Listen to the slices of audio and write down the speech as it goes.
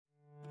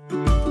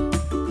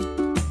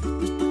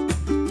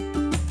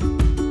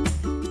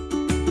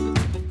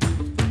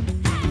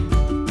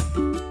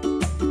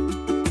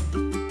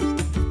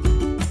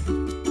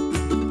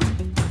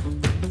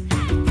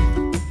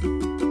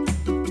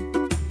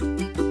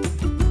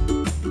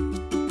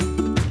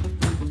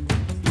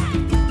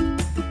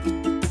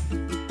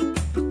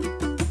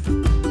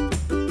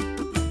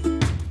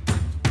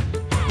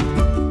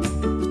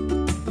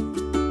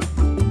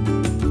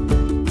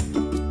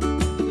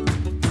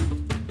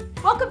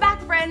back,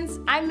 friends.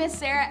 I'm Miss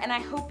Sarah, and I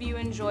hope you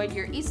enjoyed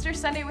your Easter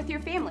Sunday with your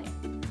family.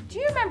 Do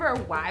you remember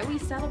why we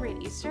celebrate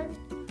Easter?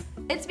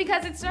 It's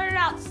because it started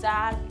out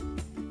sad.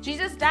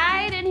 Jesus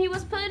died and he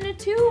was put in a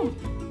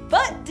tomb.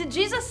 But did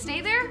Jesus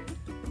stay there?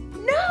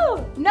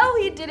 No,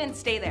 he didn't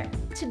stay there.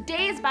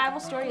 Today's Bible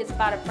story is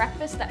about a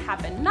breakfast that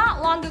happened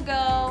not long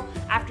ago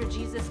after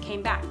Jesus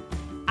came back.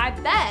 I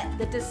bet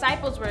the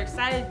disciples were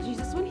excited at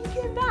Jesus when he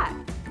came back.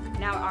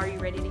 Now, are you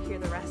ready to hear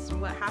the rest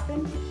of what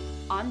happened?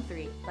 On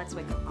 3, let's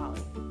wake up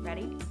Ollie.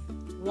 Ready?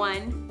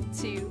 1,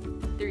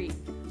 2, 3.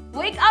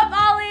 Wake up,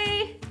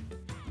 Ollie!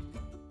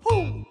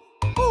 Who?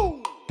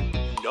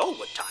 You know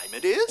what time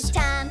it is? It's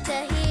time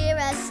to hear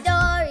a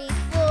story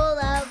full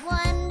of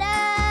wonder.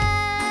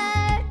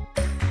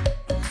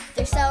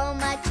 There's so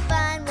much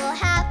fun we'll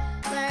have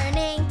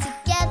learning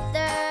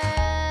together.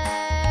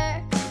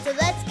 So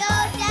let's go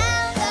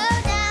down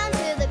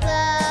to the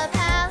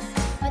clubhouse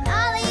with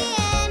Ollie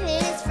and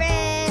his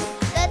friends.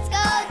 Let's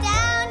go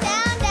down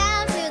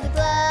to the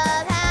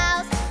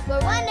clubhouse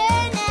where wonder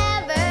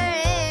never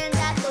ends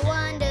at the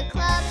Wonder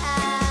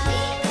Clubhouse.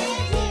 Be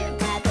with you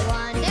at the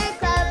Wonder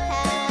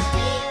Clubhouse.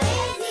 Be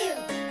with you.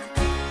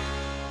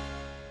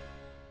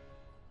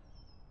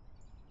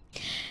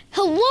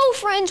 Hello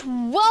friends,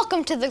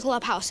 welcome to the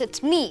clubhouse.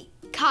 It's me,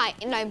 Kai,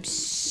 and I'm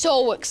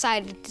so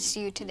excited to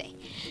see you today.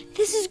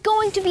 This is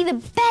going to be the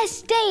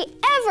best day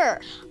ever.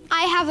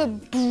 I have a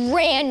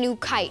brand new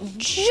kite,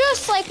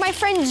 just like my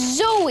friend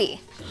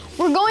Zoe.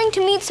 We're going to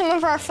meet some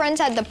of our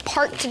friends at the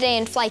park today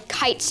and fly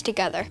kites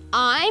together.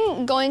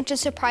 I'm going to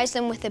surprise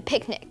them with a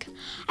picnic.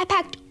 I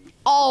packed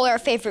all our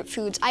favorite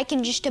foods. I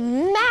can just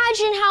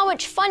imagine how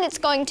much fun it's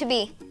going to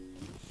be.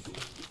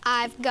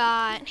 I've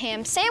got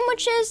ham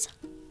sandwiches.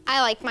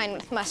 I like mine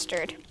with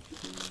mustard.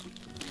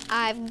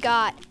 I've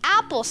got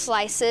apple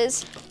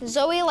slices.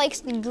 Zoe likes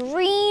the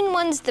green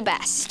ones the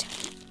best.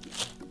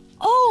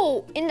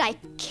 Oh, and I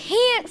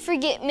can't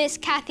forget Miss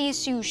Kathy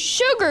Sue's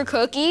sugar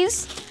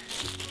cookies.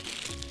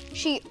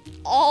 She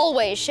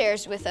always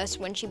shares with us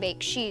when she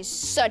bakes. She's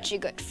such a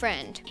good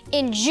friend.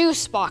 And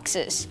juice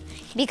boxes,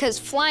 because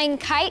flying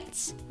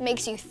kites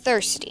makes you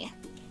thirsty.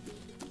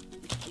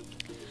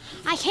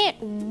 I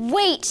can't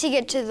wait to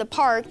get to the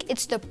park.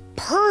 It's the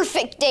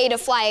perfect day to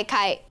fly a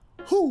kite.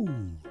 Who?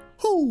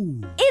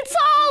 It's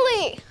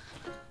Ollie!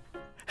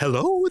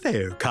 Hello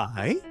there,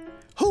 Kai.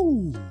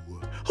 Who?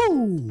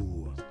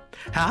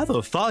 Have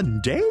a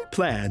fun day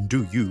planned,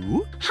 do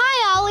you?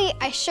 Hi, Ollie.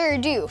 I sure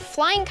do.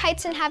 Flying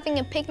kites and having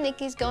a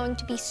picnic is going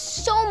to be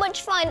so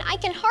much fun. I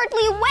can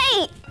hardly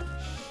wait.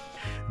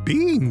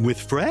 Being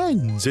with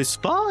friends is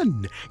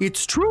fun.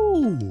 It's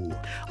true.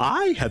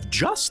 I have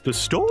just the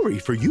story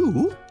for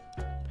you.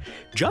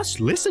 Just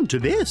listen to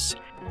this.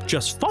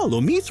 Just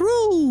follow me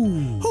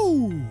through.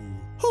 Who?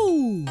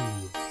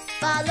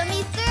 Follow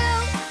me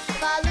through,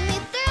 who?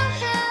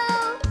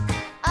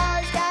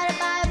 Ollie's got a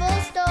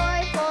Bible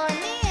story for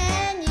me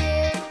and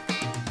you.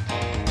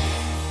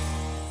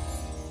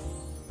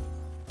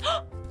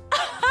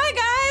 Hi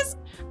guys,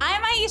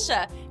 I'm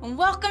Aisha, and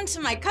welcome to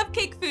my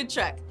cupcake food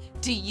truck.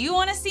 Do you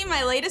want to see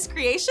my latest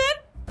creation?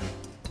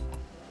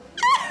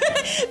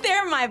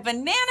 They're my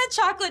banana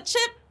chocolate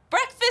chip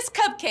breakfast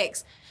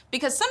cupcakes,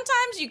 because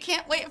sometimes you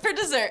can't wait for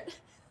dessert.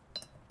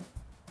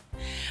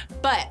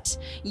 But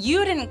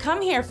you didn't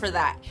come here for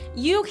that.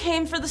 You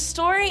came for the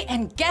story,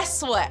 and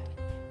guess what?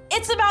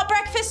 It's about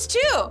breakfast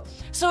too.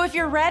 So if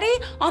you're ready,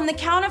 on the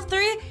count of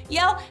 3,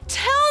 yell,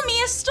 "Tell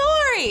me a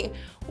story."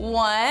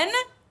 1,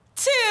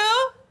 2,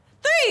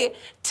 3.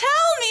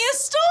 Tell me a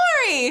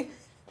story.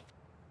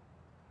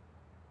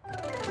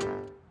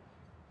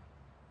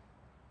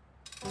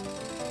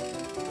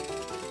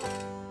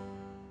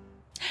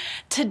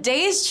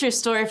 Today's true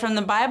story from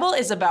the Bible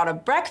is about a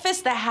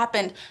breakfast that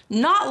happened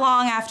not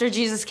long after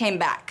Jesus came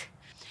back.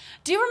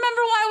 Do you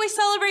remember why we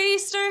celebrate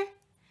Easter?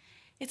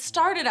 It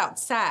started out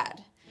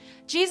sad.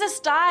 Jesus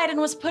died and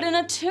was put in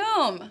a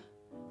tomb.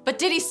 But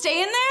did he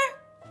stay in there?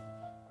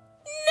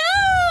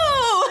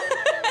 No!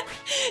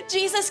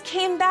 Jesus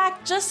came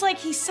back just like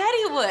he said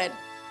he would.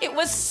 It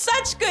was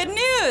such good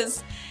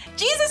news.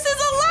 Jesus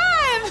is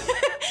alive!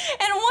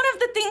 And one of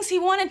the things he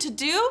wanted to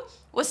do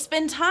was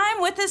spend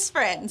time with his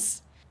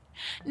friends.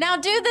 Now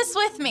do this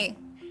with me.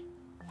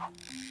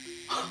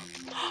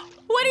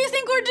 What do you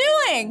think we're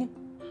doing?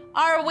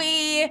 Are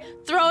we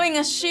throwing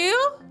a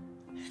shoe?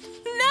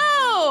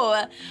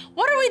 No!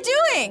 What are we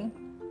doing?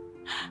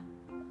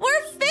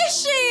 We're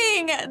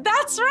fishing!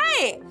 That's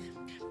right!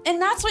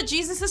 And that's what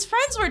Jesus'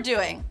 friends were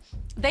doing.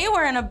 They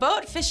were in a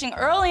boat fishing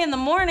early in the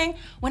morning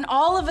when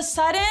all of a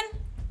sudden,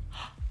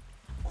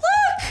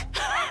 look!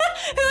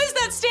 Who is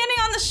that standing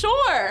on the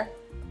shore?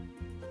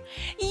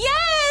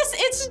 Yes,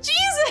 it's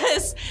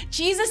Jesus!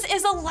 Jesus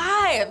is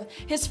alive.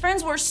 His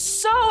friends were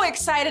so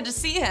excited to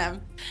see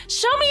him.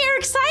 Show me your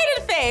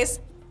excited face.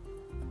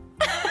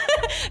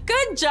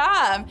 Good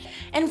job.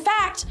 In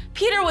fact,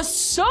 Peter was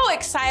so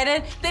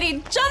excited that he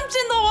jumped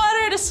in the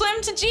water to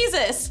swim to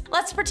Jesus.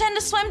 Let's pretend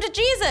to swim to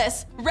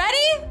Jesus.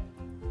 Ready?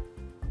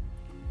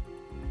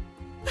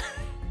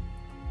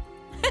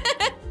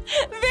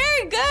 Very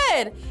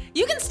very good.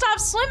 You can stop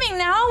swimming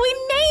now. We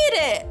made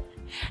it.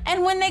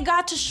 And when they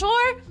got to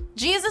shore,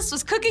 Jesus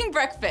was cooking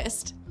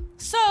breakfast.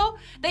 So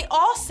they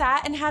all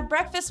sat and had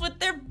breakfast with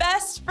their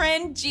best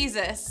friend,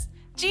 Jesus.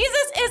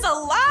 Jesus is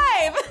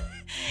alive.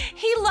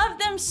 He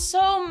loved them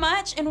so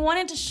much and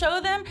wanted to show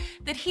them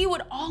that he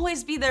would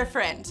always be their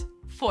friend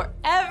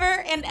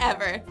forever and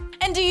ever.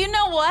 And do you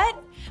know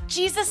what?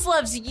 Jesus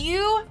loves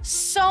you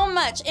so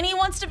much and he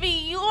wants to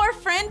be your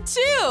friend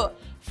too,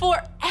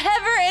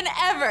 forever and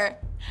ever.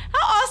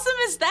 How awesome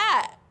is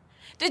that?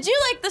 Did you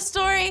like the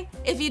story?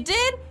 If you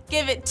did,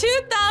 give it 2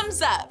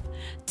 thumbs up.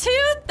 2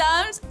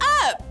 thumbs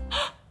up.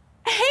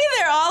 Hey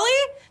there, Ollie.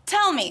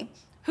 Tell me,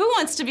 who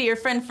wants to be your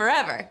friend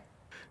forever?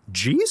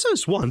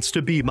 Jesus wants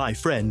to be my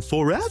friend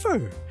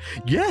forever.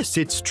 Yes,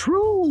 it's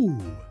true.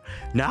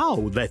 Now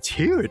let's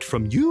hear it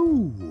from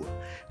you.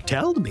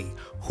 Tell me,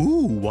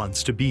 who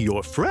wants to be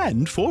your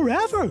friend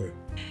forever?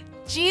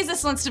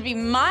 Jesus wants to be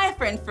my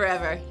friend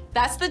forever.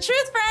 That's the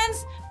truth,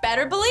 friends.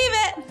 Better believe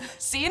it.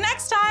 See you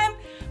next time.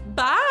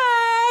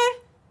 Bye.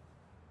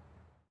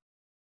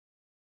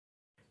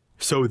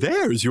 So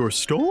there's your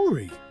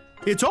story.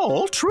 It's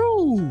all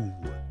true.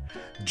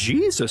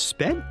 Jesus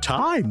spent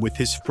time with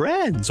his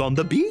friends on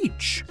the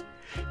beach.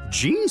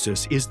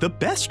 Jesus is the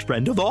best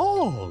friend of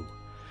all.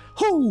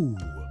 Hoo,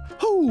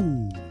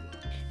 hoo.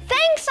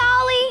 Thanks,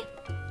 Ollie.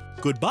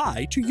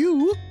 Goodbye to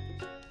you.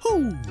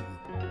 Hoo,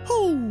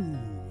 hoo.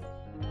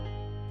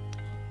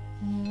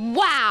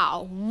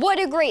 Wow, what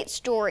a great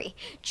story.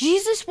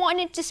 Jesus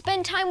wanted to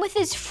spend time with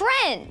his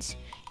friends.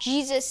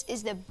 Jesus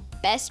is the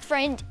best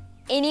friend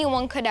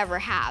anyone could ever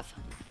have.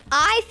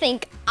 I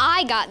think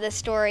I got this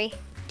story.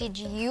 Did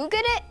you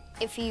get it?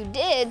 If you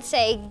did,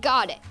 say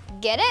got it.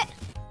 Get it?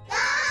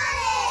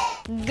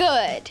 Got it!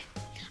 Good.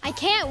 I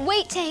can't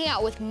wait to hang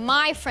out with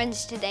my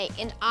friends today,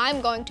 and I'm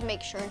going to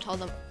make sure and tell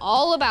them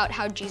all about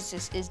how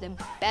Jesus is the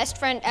best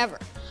friend ever.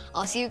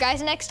 I'll see you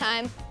guys next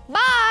time.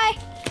 Bye!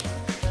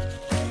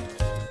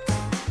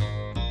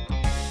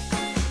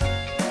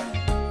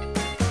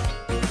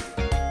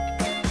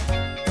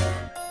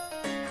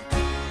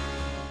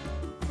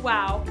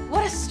 Wow,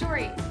 what a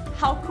story.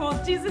 How cool.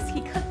 Jesus,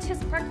 he cooked his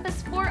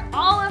breakfast for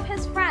all of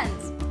his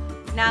friends.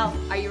 Now,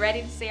 are you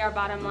ready to say our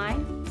bottom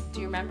line? Do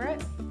you remember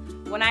it?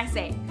 When I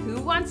say, who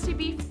wants to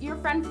be your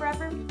friend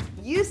forever?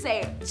 You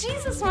say,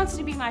 Jesus wants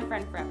to be my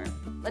friend forever.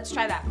 Let's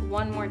try that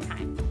one more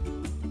time.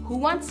 Who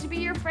wants to be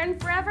your friend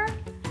forever?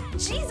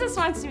 Jesus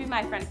wants to be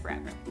my friend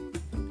forever.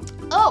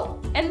 Oh,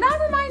 and that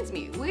reminds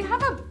me, we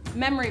have a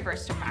memory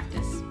verse to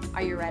practice.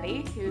 Are you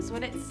ready? Here's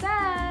what it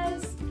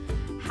says.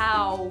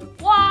 How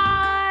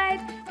wide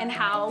and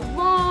how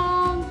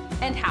long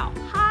and how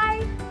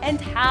high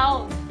and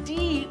how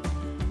deep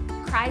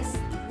Christ's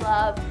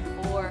love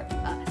for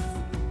us.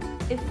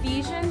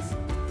 Ephesians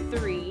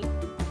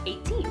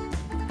 3:18.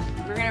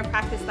 We're gonna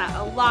practice that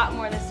a lot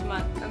more this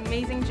month.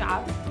 Amazing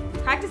job.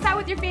 Practice that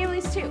with your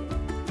families too.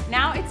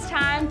 Now it's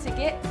time to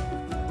get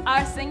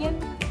our singing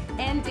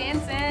and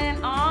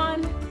dancing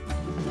on.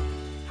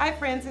 Hi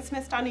friends, it's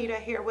Miss Donita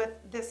here with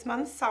this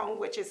month's song,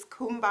 which is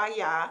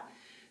Kumbaya.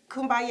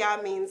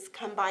 Kumbaya means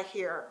come by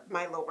here,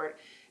 my Lord.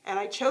 And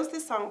I chose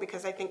this song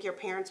because I think your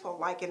parents will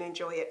like and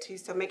enjoy it too,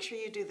 so make sure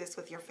you do this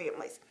with your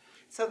families.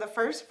 So the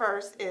first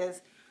verse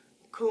is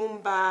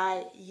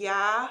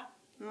Kumbaya,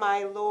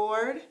 my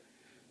Lord,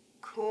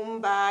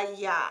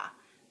 Kumbaya.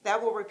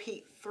 That will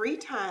repeat 3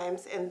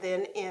 times and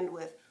then end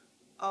with,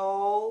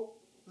 oh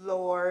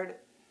Lord,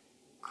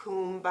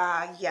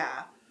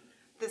 Kumbaya.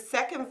 The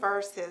second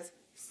verse is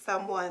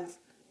someone's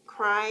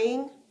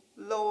crying,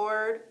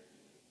 Lord,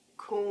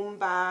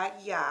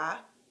 Kumbaya.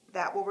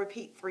 That will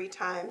repeat 3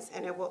 times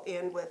and it will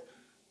end with,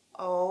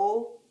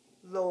 oh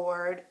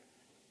Lord,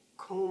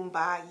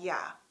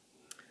 Kumbaya.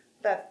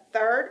 The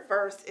third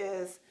verse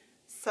is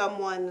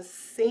someone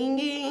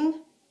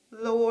singing,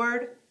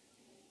 Lord,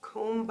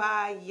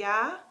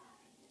 Kumbaya.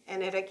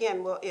 And it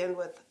again will end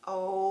with,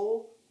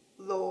 oh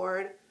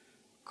Lord,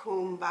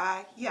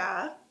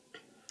 Kumbaya.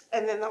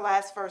 And then the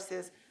last verse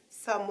is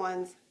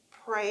someone's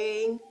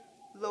praying,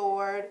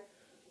 Lord,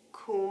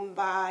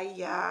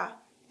 Kumbaya.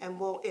 And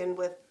we'll end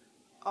with,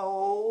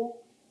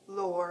 oh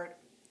Lord,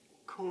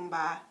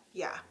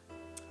 Kumbaya.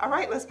 All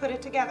right, let's put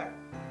it together.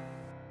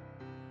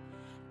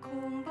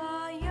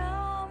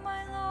 Kumbaya,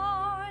 my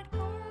Lord,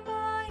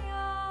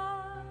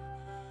 Kumbaya.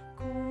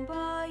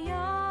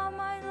 Kumbaya,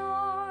 my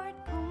Lord,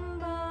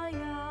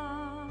 Kumbaya.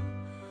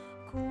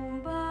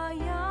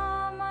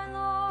 Kumbaya, my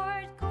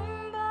Lord,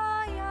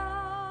 Kumbaya.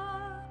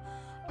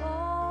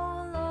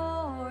 Oh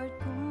Lord,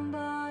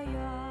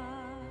 Kumbaya.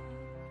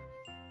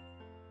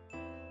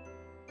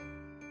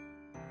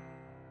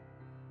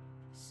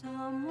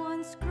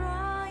 Someone's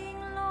crying,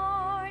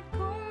 Lord,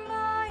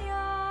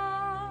 Kumbaya.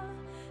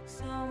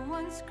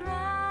 Someone's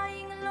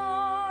crying,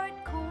 Lord,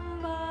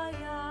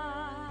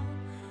 Kumbaya.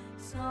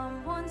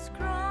 Someone's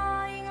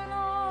crying,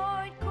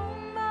 Lord,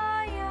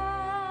 Kumbaya.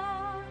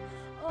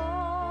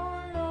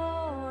 Oh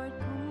Lord,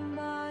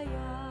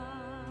 Kumbaya.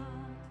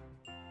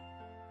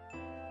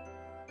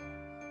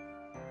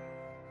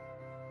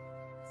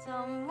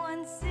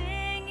 Someone's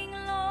singing,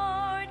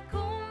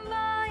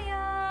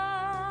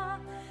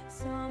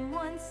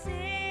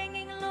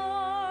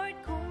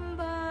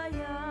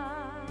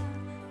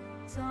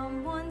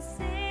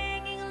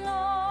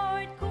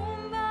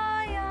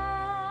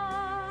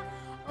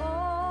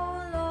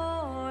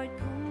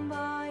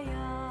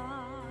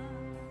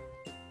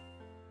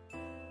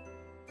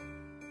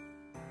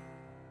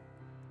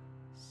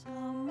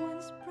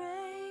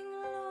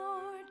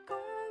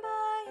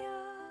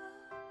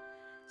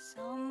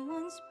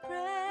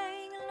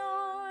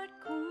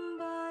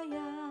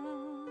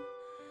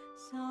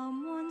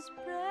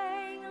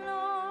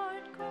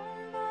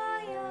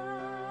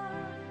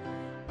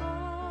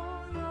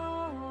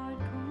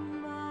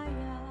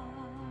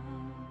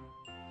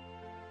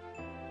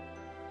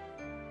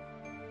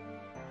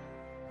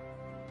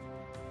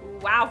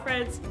 Wow,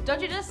 friends, don't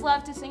you just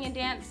love to sing and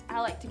dance? I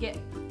like to get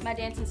my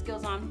dancing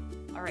skills on.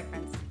 All right,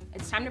 friends,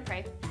 it's time to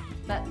pray.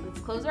 But let's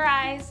close our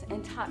eyes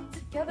and talk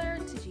together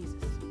to Jesus.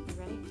 You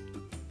ready?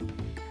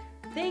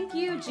 Thank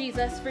you,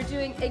 Jesus, for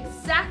doing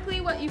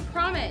exactly what you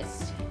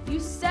promised.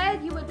 You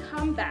said you would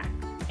come back,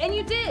 and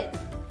you did.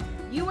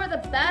 You are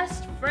the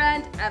best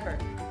friend ever.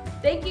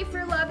 Thank you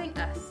for loving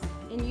us.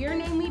 In your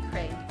name we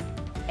pray.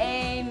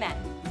 Amen.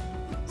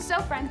 So,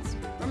 friends,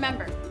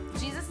 remember,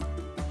 Jesus,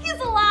 he's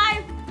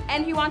alive,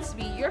 and he wants to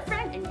be your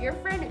friend and your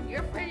friend and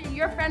your friend and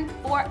your friend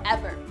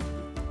forever.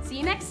 See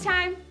you next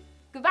time.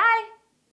 Goodbye.